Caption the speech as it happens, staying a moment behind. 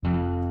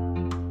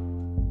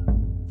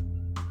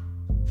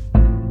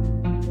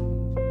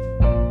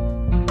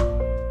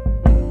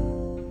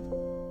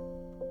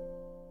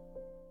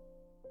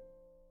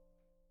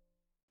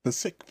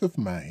The 6th of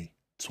May,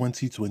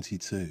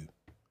 2022.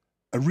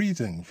 A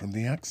reading from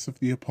the Acts of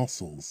the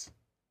Apostles.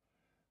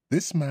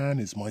 This man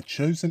is my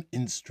chosen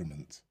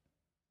instrument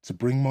to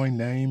bring my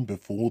name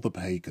before the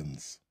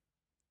pagans.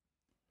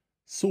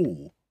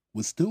 Saul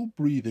was still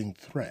breathing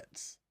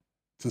threats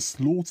to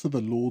slaughter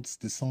the Lord's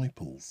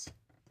disciples.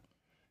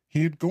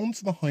 He had gone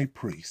to the high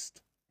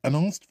priest and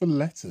asked for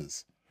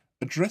letters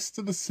addressed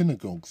to the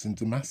synagogues in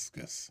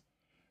Damascus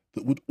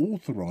that would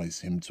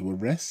authorize him to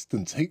arrest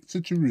and take to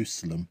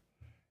Jerusalem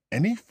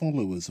any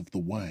followers of the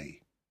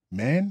way,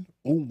 men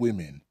or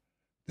women,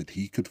 that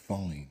he could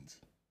find.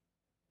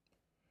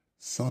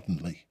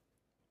 Suddenly,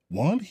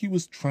 while he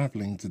was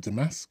travelling to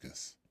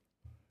Damascus,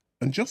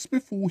 and just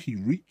before he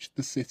reached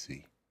the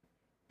city,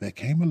 there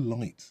came a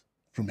light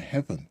from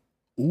heaven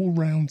all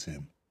round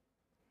him.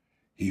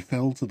 He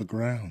fell to the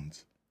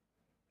ground,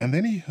 and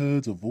then he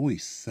heard a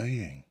voice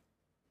saying,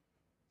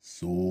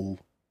 "Saul,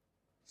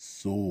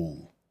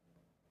 Saul,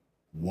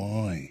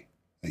 why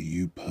are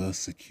you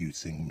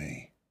persecuting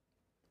me?"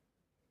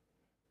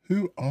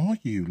 "Who are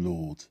you,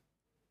 Lord?"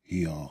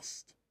 he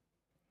asked.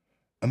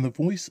 And the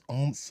voice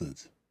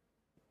answered,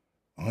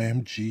 "I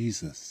am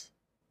Jesus,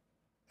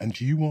 and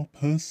you are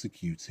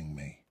persecuting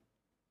me.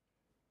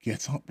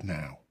 Get up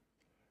now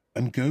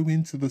and go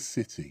into the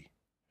city,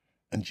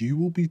 and you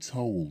will be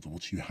told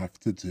what you have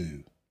to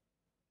do."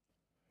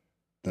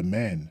 The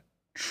men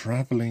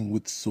travelling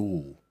with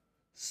Saul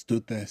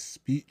stood there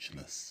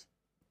speechless,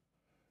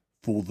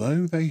 for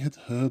though they had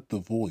heard the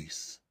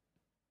voice,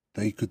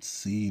 they could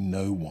see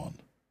no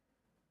one.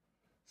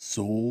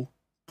 Saul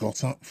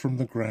got up from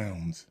the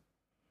ground,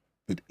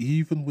 but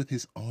even with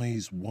his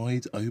eyes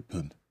wide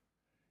open,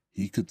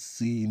 he could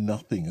see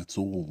nothing at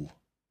all,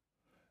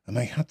 and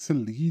they had to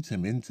lead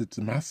him into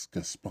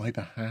Damascus by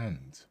the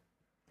hand.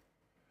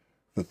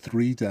 For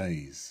 3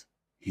 days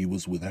he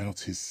was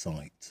without his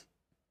sight,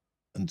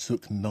 and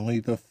took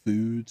neither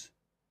food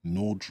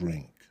nor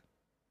drink.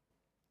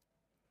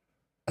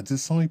 A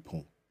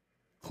disciple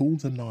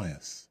called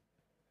Ananias,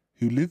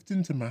 who lived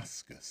in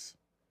Damascus,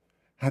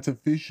 had a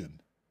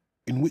vision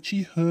in which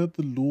he heard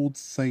the Lord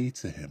say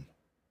to him,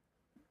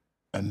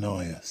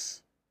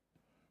 "Ananias."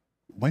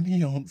 When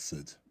he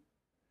answered,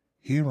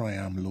 "Here I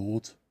am,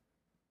 Lord,"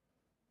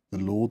 the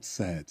Lord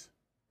said,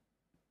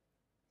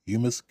 "You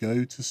must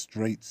go to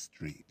Straight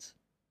Street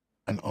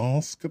and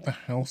ask at the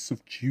house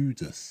of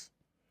Judas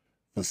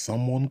for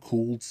someone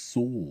called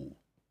Saul,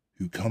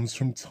 who comes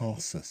from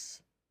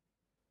Tarsus.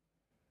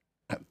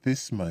 At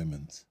this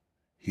moment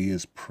he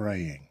is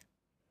praying,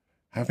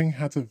 having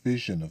had a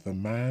vision of a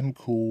man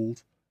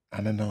called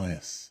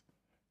Ananias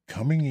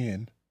coming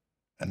in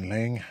and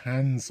laying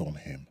hands on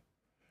him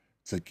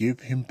to give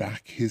him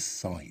back his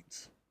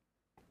sight."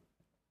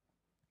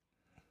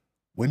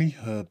 When he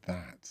heard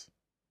that,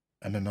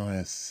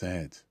 Ananias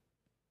said,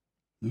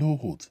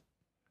 "Lord,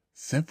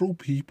 several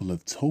people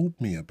have told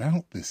me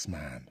about this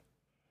man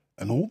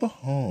and all the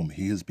harm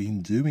he has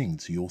been doing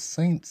to your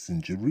saints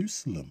in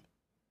Jerusalem.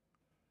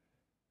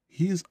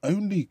 He has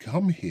only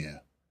come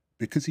here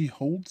because he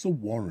holds a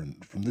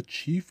warrant from the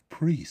chief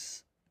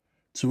priests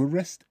to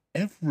arrest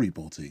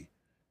everybody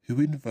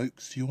who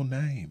invokes your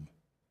name."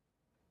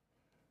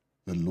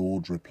 The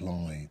Lord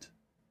replied,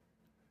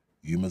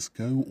 "You must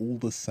go all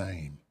the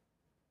same,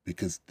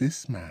 because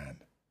this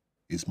man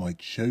is my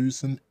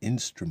chosen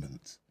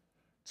instrument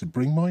to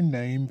bring my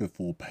name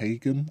before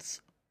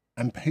pagans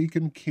and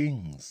pagan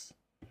kings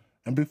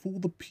and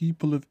before the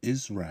people of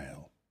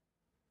Israel.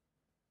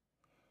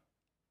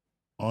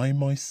 I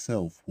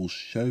myself will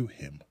show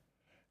him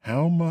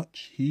how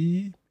much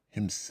he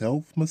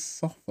himself must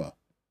suffer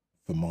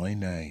for my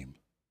name."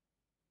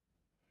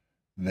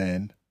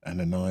 Then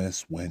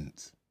Ananias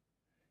went.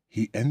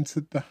 He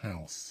entered the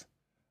house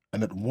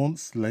and at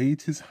once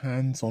laid his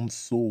hands on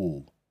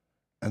Saul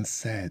and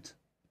said,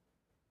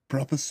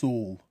 "Brother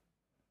Saul,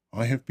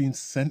 I have been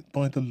sent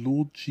by the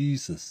Lord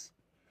Jesus,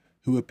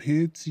 who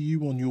appeared to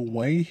you on your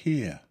way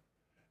here,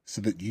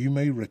 so that you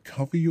may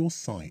recover your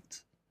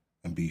sight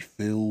and be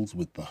filled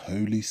with the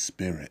Holy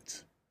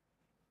Spirit."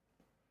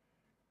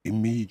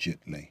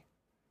 Immediately,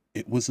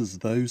 it was as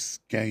though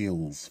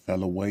scales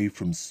fell away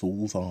from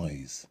Saul's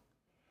eyes,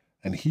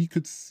 and he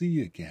could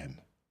see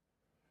again.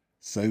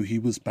 So he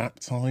was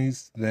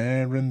baptized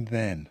there and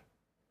then,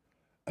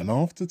 and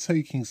after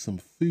taking some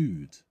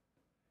food,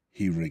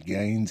 he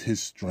regained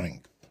his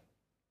strength.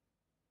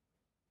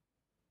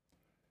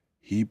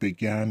 He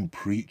began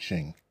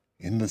preaching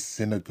in the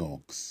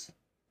synagogues,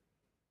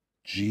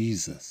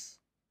 "Jesus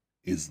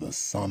is the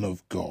Son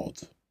of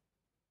God."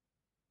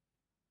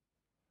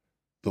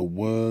 The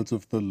word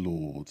of the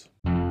Lord.